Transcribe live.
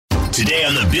Today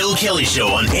on the Bill Kelly Show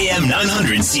on AM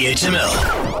 900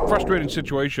 CHML. Frustrating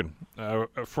situation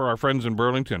for our friends in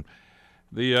Burlington.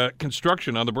 The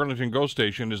construction on the Burlington GO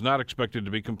station is not expected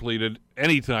to be completed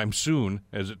anytime soon,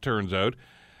 as it turns out.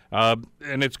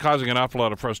 And it's causing an awful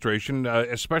lot of frustration,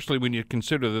 especially when you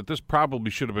consider that this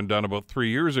probably should have been done about 3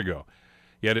 years ago.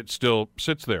 Yet it still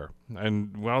sits there.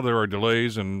 And, well, there are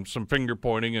delays and some finger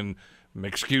pointing and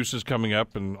excuses coming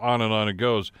up, and on it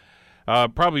goes.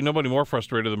 Probably nobody more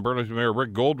frustrated than Burlington Mayor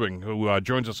Rick Goldring, who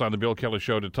joins us on the Bill Kelly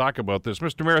Show to talk about this.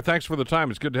 Mr. Mayor, thanks for the time.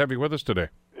 It's good to have you with us today.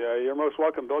 Yeah, you're most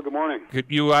welcome, Bill. Good morning.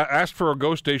 You asked for a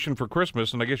GO station for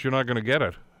Christmas, and I guess you're not going to get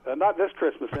it. Not this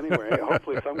Christmas, anyway.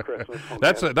 Hopefully some Christmas.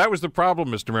 That was the problem,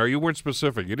 Mr. Mayor. You weren't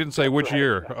specific. You didn't say which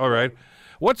year. All right.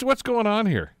 What's going on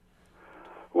here?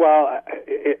 Well,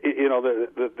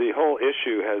 the whole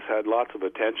issue has had lots of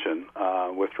attention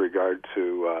with regard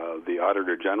to the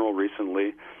Auditor General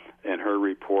recently. In her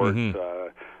report,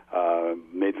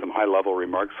 made some high-level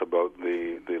remarks about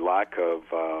the lack of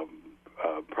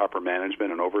proper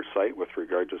management and oversight with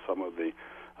regard to some of the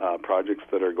projects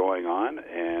that are going on,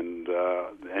 and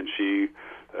she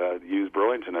used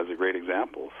Burlington as a great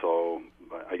example. So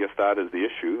I guess that is the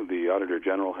issue. The Auditor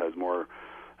General has more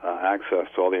access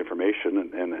to all the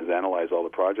information and has analyzed all the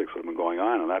projects that have been going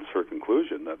on, and that's her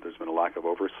conclusion, that there's been a lack of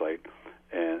oversight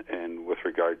and with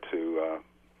regard to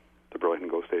the Burlington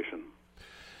GO station.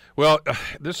 Well,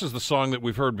 this is the song that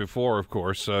we've heard before, of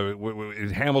course.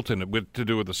 In Hamilton, to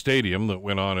do with the stadium that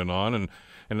went on,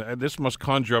 and this must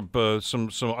conjure up some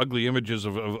ugly images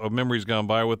of memories gone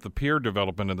by with the pier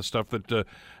development and the stuff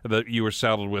that you were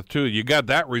saddled with too. You got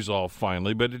that resolved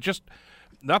finally, but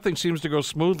nothing seems to go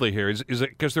smoothly here. Is it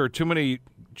because there are too many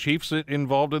chiefs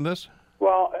involved in this?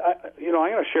 Well, I'm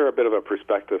going to share a bit of a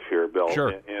perspective here, Bill.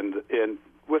 Sure. And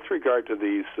with regard to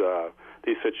these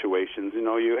situations,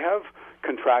 you have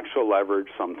contractual leverage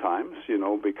sometimes,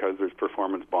 because there's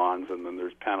performance bonds and then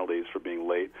there's penalties for being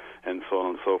late and so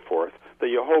on and so forth, that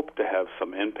you hope to have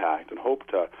some impact and hope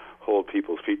to hold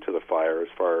people's feet to the fire as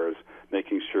far as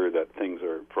making sure that things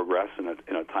are progress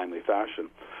in a timely fashion.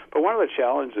 But one of the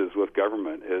challenges with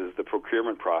government is the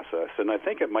procurement process, and I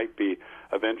think it might be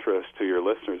of interest to your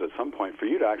listeners at some point for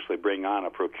you to actually bring on a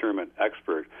procurement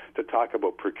expert to talk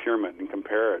about procurement and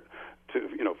compare it to,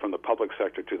 from the public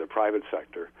sector to the private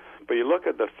sector. But you look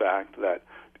at the fact that,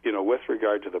 with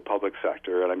regard to the public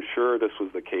sector, and I'm sure this was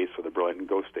the case for the Burlington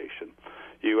GO station,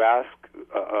 you ask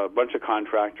a bunch of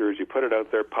contractors, you put it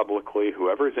out there publicly,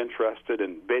 whoever is interested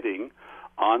in bidding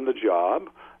on the job,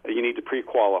 you need to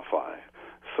pre-qualify.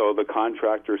 So the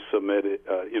contractors submit,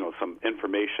 some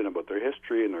information about their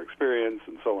history and their experience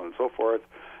and so on and so forth,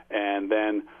 and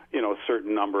then, a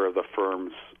certain number of the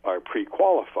firms are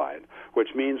pre-qualified,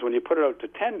 which means when you put it out to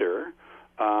tender,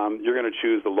 you're going to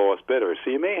choose the lowest bidder. So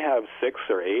you may have 6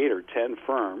 or 8 or 10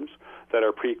 firms that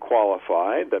are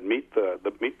pre-qualified, that meet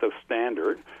the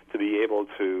standard to be able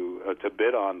to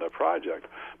bid on the project.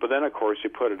 But then, of course, you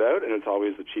put it out, and it's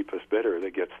always the cheapest bidder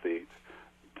that gets to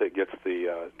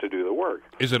do the work.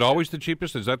 Is it always the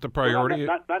cheapest? Is that the priority?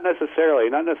 Well, not necessarily,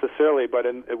 but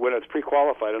when it's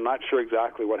pre-qualified, I'm not sure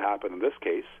exactly what happened in this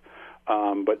case,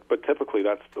 but typically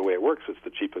that's the way it works. It's the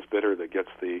cheapest bidder that gets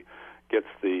the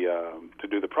to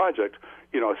do the project,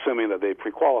 assuming that they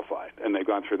pre-qualified and they've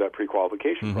gone through that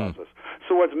pre-qualification process.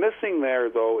 So what's missing there,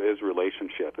 though, is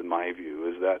relationship, in my view,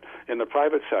 is that in the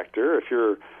private sector, if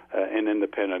you're an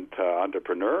independent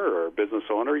entrepreneur or business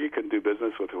owner, you can do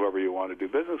business with whoever you want to do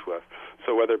business with.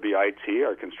 So whether it be IT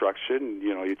or construction,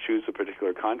 you choose a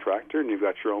particular contractor and you've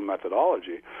got your own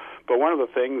methodology. But one of the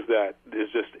things that is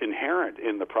just inherent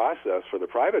in the process for the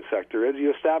private sector is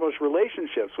you establish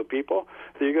relationships with people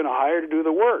that you're going to hire to do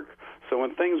the work. So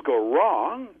when things go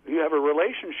wrong, you have a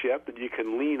relationship that you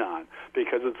can lean on,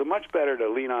 because it's much better to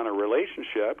lean on a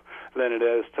relationship than it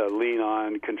is to lean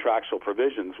on contractual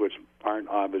provisions, which aren't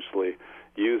obviously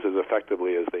used as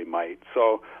effectively as they might.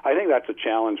 So I think that's a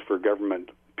challenge for government,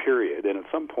 period. And at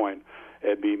some point,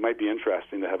 might be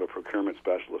interesting to have a procurement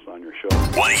specialist on your show.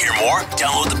 Want to hear more?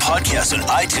 Download the podcast on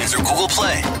iTunes or Google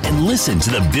Play and listen to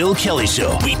The Bill Kelly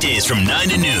Show weekdays from 9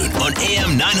 to noon on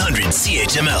AM 900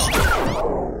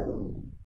 CHML.